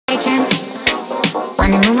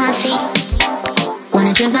Wanna move my feet,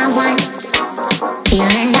 wanna drink my wine,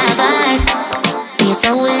 feeling that vibe. Be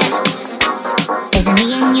so lit, it's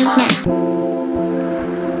me and you now.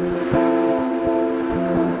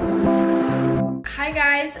 Hi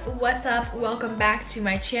guys, what's up? Welcome back to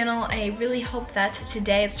my channel. I really hope that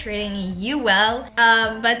today is treating you well.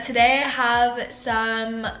 But today I have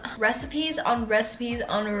some recipes on recipes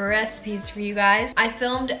on recipes for you guys. I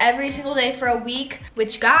filmed every single day for a week,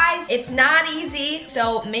 which guys, it's not easy.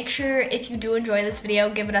 So make sure if you do enjoy this video,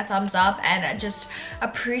 give it a thumbs up and just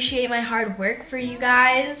appreciate my hard work for you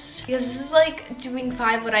guys. Because this is like doing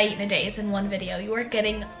 5 what I eat in a day is in one video. You are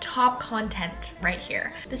getting top content right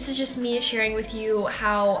here. This is just me sharing with you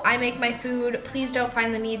how I make my food. Please don't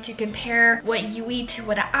find the need to compare what you eat to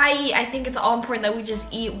what I eat. I think it's all important that we just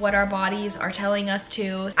eat what our bodies are telling us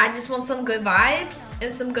to. I just want some good vibes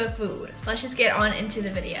and some good food. Let's just get on into the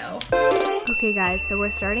video. Okay guys, so we're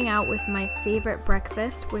starting out with my favorite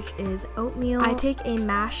breakfast, which is oatmeal. I take a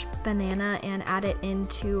mashed banana and add it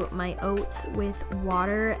into my oats with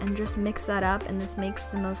water and just mix that up, and this makes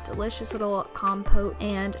the most delicious little compote,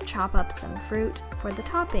 and chop up some fruit for the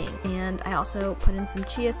topping. And I also put in some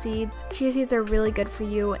chia seeds. Chia seeds are really good for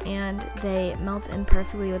you and they melt in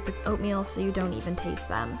perfectly with the oatmeal so you don't even taste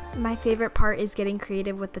them. My favorite part is getting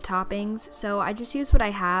creative with the toppings, so I just use what I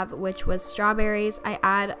have, which was strawberries. I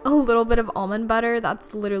add a little bit of almond butter.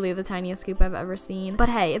 That's literally the tiniest scoop I've ever seen, but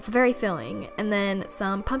hey, it's very filling. And then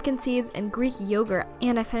some pumpkin seeds and Greek yogurt,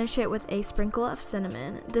 and I finish it with a sprinkle of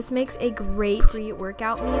cinnamon. This makes a great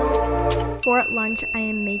pre-workout meal. For lunch, I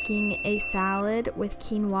am making a salad with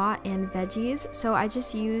quinoa and veggies, so I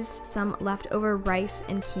just used some leftover rice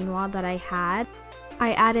and quinoa that I had.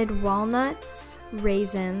 I added walnuts,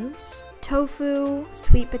 raisins, tofu,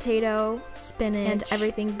 sweet potato, spinach, and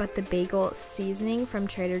everything but the bagel seasoning from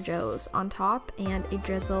Trader Joe's on top, and a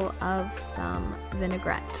drizzle of some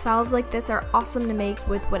vinaigrette. Salads like this are awesome to make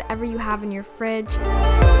with whatever you have in your fridge.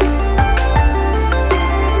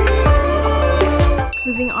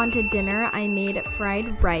 Moving on to dinner, I made fried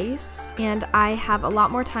rice, and I have a lot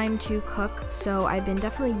more time to cook, so I've been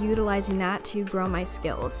definitely utilizing that to grow my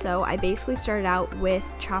skills. So I basically started out with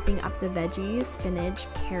chopping up the veggies, spinach,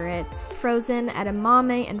 carrots, frozen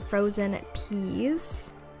edamame, and frozen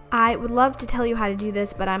peas. I would love to tell you how to do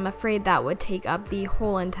this, but I'm afraid that would take up the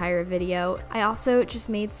whole entire video. I also just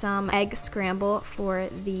made some egg scramble for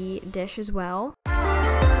the dish as well.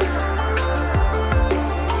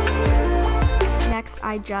 Next,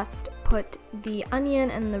 I just put the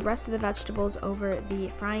onion and the rest of the vegetables over the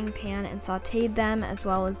frying pan and sauteed them, as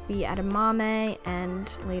well as the edamame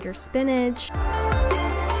and later spinach.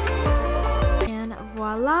 And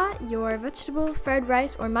voila, your vegetable fried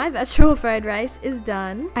rice, or my vegetable fried rice, is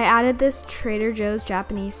done. I added this Trader Joe's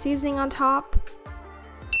Japanese seasoning on top.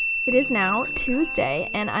 It is now Tuesday,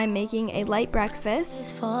 and I'm making a light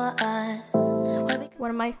breakfast. One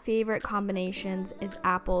of my favorite combinations is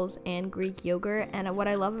apples and Greek yogurt, and what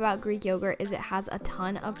I love about Greek yogurt is it has a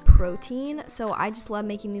ton of protein, so I just love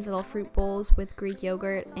making these little fruit bowls with Greek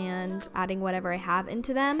yogurt and adding whatever I have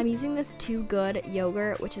into them. I'm using this Too Good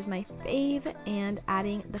yogurt, which is my fave, and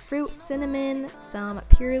adding the fruit, cinnamon, some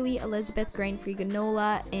Purely Elizabeth grain-free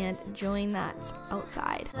granola, and enjoying that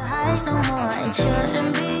outside.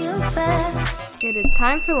 It is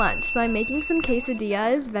time for lunch, so I'm making some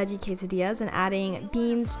quesadillas, veggie quesadillas, and adding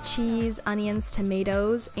beans, cheese, onions,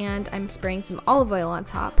 tomatoes, and I'm spraying some olive oil on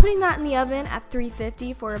top. Putting that in the oven at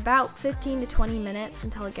 350 for about 15 to 20 minutes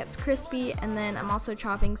until it gets crispy, and then I'm also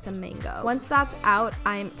chopping some mango. Once that's out,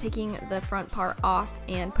 I'm taking the front part off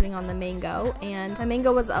and putting on the mango, and my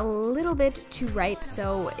mango was a little bit too ripe,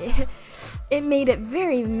 so it made it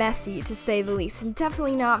very messy, to say the least, and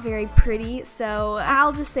definitely not very pretty, so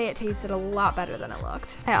I'll just say it tasted a lot better than it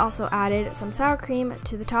looked. I also added some sour cream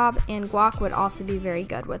to the top, and guac would also be very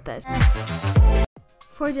good with this.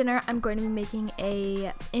 For dinner, I'm going to be making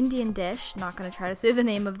a Indian dish. Not going to try to say the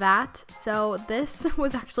name of that. So this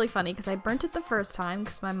was actually funny because I burnt it the first time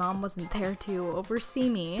because my mom wasn't there to oversee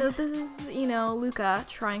me. So this is, you know, Luca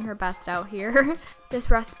trying her best out here.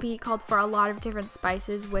 This recipe called for a lot of different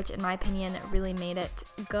spices, which in my opinion really made it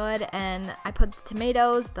good. And I put the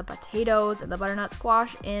tomatoes, the potatoes, and the butternut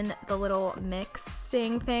squash in the little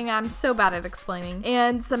mixing thing. I'm so bad at explaining.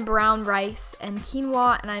 And some brown rice and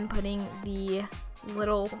quinoa, and I'm putting the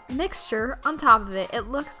little mixture on top of it. It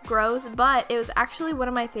looks gross, but it was actually one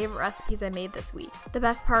of my favorite recipes I made this week. The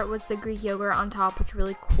best part was the Greek yogurt on top, which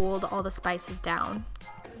really cooled all the spices down.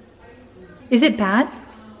 Is it bad?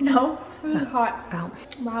 No, it was hot. Oh.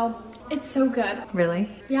 Wow, it's so good. Really?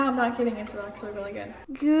 Yeah, I'm not kidding, it's actually really good.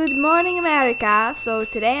 Good morning, America. So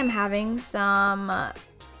today I'm having some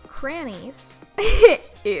crannies.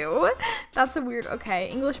 Ew, that's a weird, okay.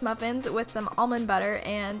 English muffins with some almond butter,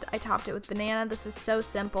 and I topped it with banana. This is so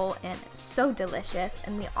simple and so delicious,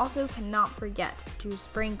 and we also cannot forget to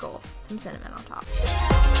sprinkle some cinnamon on top.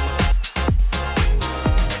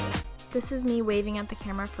 This is me waving at the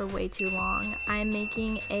camera for way too long. I'm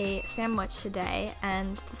making a sandwich today,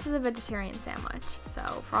 and this is a vegetarian sandwich. So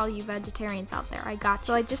for all you vegetarians out there, I got you.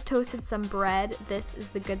 So I just toasted some bread. This is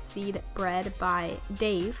the Good Seed bread by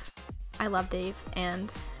Dave. I love Dave,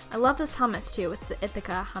 and I love this hummus too. It's the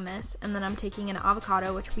Ithaca hummus. And then I'm taking an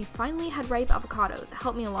avocado, which we finally had ripe avocados. It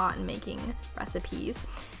helped me a lot in making recipes.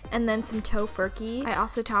 And then some tofurkey. I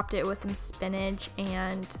also topped it with some spinach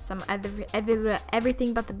and some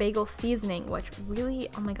everything but the bagel seasoning, which really,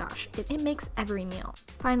 oh my gosh, it makes every meal.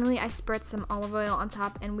 Finally, I spritzed some olive oil on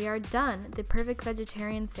top, and we are done. The perfect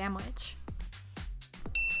vegetarian sandwich.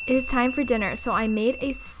 It is time for dinner, so I made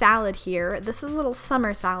a salad here. This is a little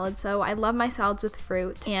summer salad, so I love my salads with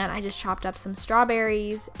fruit. And I just chopped up some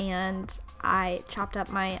strawberries, and I chopped up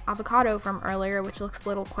my avocado from earlier, which looks a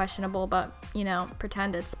little questionable, but you know,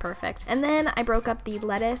 pretend it's perfect. And then I broke up the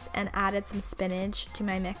lettuce and added some spinach to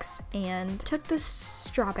my mix, and took the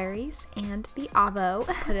strawberries and the avo,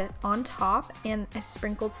 put it on top, and I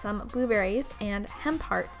sprinkled some blueberries and hemp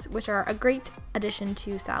hearts, which are a great addition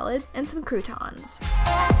to salads, and some croutons.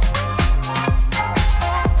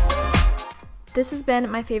 This has been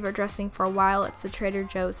my favorite dressing for a while. It's the Trader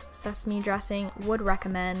Joe's sesame dressing. Would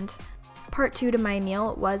recommend. Part 2 to my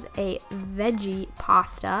meal was a veggie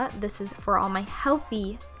pasta. This is for all my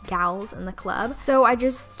healthy gals in the club. So I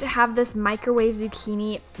just have this microwave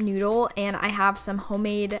zucchini noodle, and I have some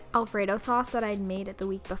homemade Alfredo sauce that I'd made the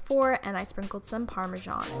week before, and I sprinkled some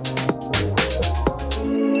Parmesan.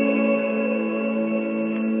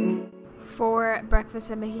 For breakfast,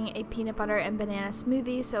 I'm making a peanut butter and banana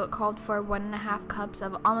smoothie, so it called for 1.5 cups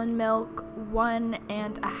of almond milk,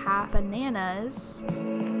 1.5 bananas,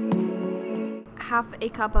 half a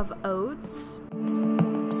cup of oats,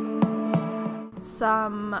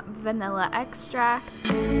 some vanilla extract,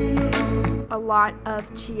 a lot of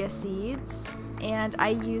chia seeds, and I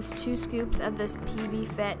used 2 scoops of this PB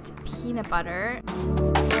Fit peanut butter.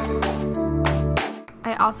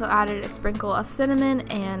 I also added a sprinkle of cinnamon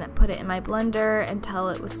and put it in my blender until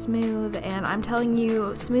it was smooth, and I'm telling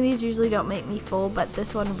you, smoothies usually don't make me full, but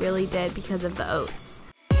this one really did because of the oats.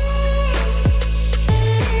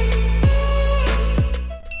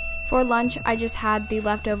 For lunch, I just had the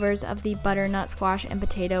leftovers of the butternut squash and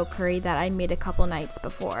potato curry that I made a couple nights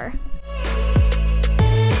before.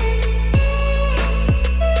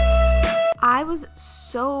 I was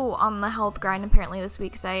so on the health grind apparently this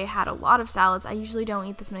week because I had a lot of salads. I usually don't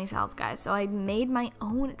eat this many salads, guys, so I made my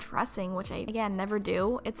own dressing, which I, again, never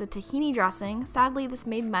do. It's a tahini dressing. Sadly, this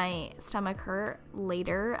made my stomach hurt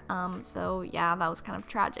later, so yeah, that was kind of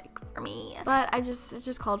tragic for me. But it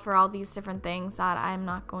just called for all these different things that I'm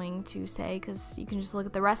not going to say because you can just look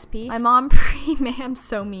at the recipe. My mom pre-made, I'm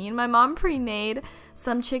so mean, my mom pre-made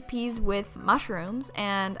some chickpeas with mushrooms,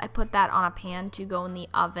 and I put that on a pan to go in the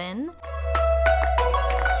oven,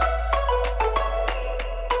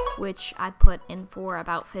 which I put in for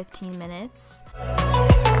about 15 minutes.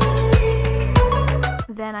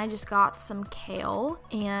 Then I just got some kale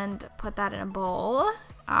and put that in a bowl,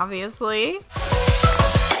 obviously.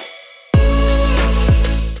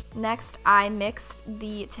 Next, I mixed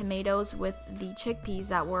the tomatoes with the chickpeas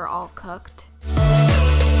that were all cooked.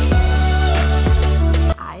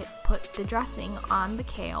 I put the dressing on the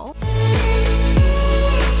kale.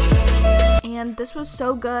 And this was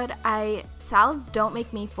so good. Salads don't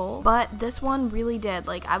make me full, but this one really did.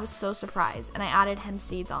 Like, I was so surprised, and I added hemp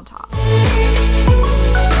seeds on top.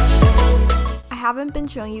 I haven't been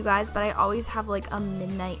showing you guys, but I always have like a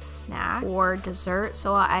midnight snack or dessert.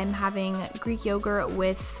 So I'm having Greek yogurt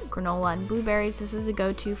with granola and blueberries. This is a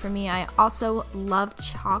go-to for me. I also love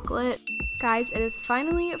chocolate. Guys, it is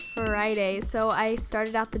finally Friday, so I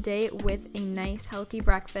started out the day with a nice healthy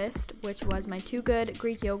breakfast, which was my Too Good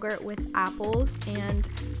Greek yogurt with apples and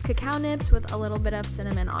cacao nibs with a little bit of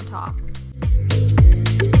cinnamon on top.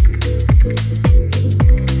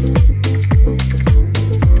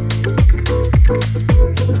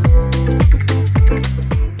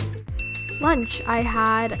 Lunch, I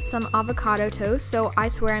had some avocado toast, so I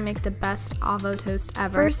swear I make the best avo toast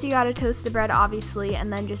ever. First, you gotta toast the bread, obviously,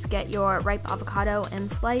 and then just get your ripe avocado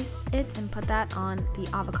and slice it and put that on the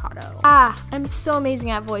avocado. I'm so amazing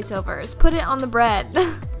at voiceovers. Put it on the bread.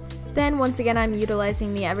 Then, once again, I'm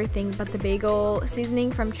utilizing the everything but the bagel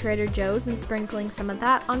seasoning from Trader Joe's and sprinkling some of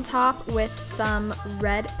that on top with some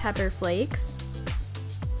red pepper flakes.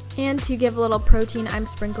 And to give a little protein, I'm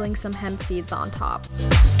sprinkling some hemp seeds on top.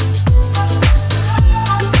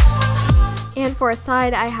 And for a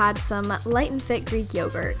side, I had some Light and Fit Greek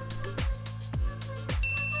yogurt.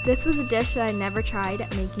 This was a dish that I never tried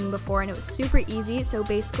making before, and it was super easy. So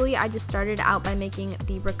basically I just started out by making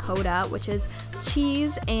the ricotta, which is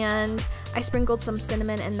cheese, and I sprinkled some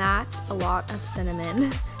cinnamon in that, a lot of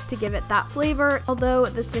cinnamon, to give it that flavor. Although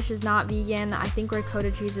this dish is not vegan, I think ricotta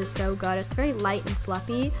cheese is so good. It's very light and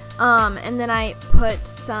fluffy. And then I put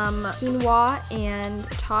some quinoa and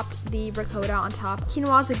topped the ricotta on top.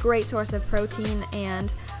 Quinoa is a great source of protein,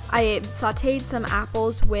 and I sauteed some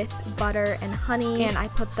apples with butter and honey, and I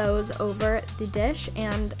put those over the dish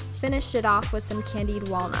and finished it off with some candied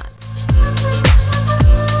walnuts.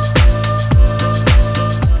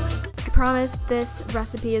 I promise this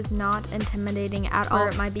recipe is not intimidating at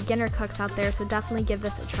all for my beginner cooks out there, so definitely give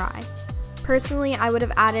this a try. Personally, I would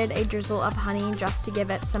have added a drizzle of honey just to give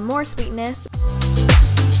it some more sweetness.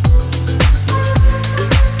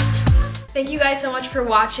 Thank you guys so much for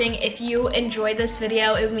watching. If you enjoyed this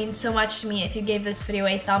video, it would mean so much to me if you gave this video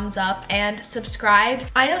a thumbs up and subscribed.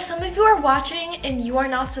 I know some of you are watching and you are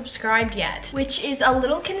not subscribed yet, which is a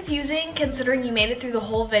little confusing considering you made it through the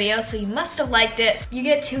whole video, so you must have liked it. You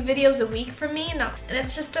get 2 videos a week from me, and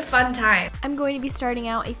it's just a fun time. I'm going to be starting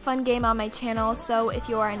out a fun game on my channel, so if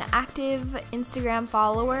you are an active Instagram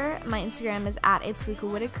follower, my Instagram is @it's Luca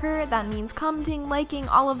Whitaker. That means commenting, liking,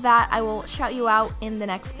 all of that. I will shout you out in the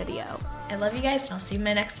next video. I love you guys, and I'll see you in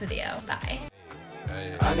my next video. Bye.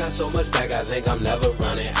 I got so much back, I think I'm never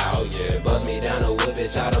running out, yeah. Bust me down a whip,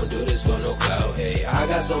 bitch, I don't do this for no clout, hey. I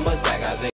got so much back, I think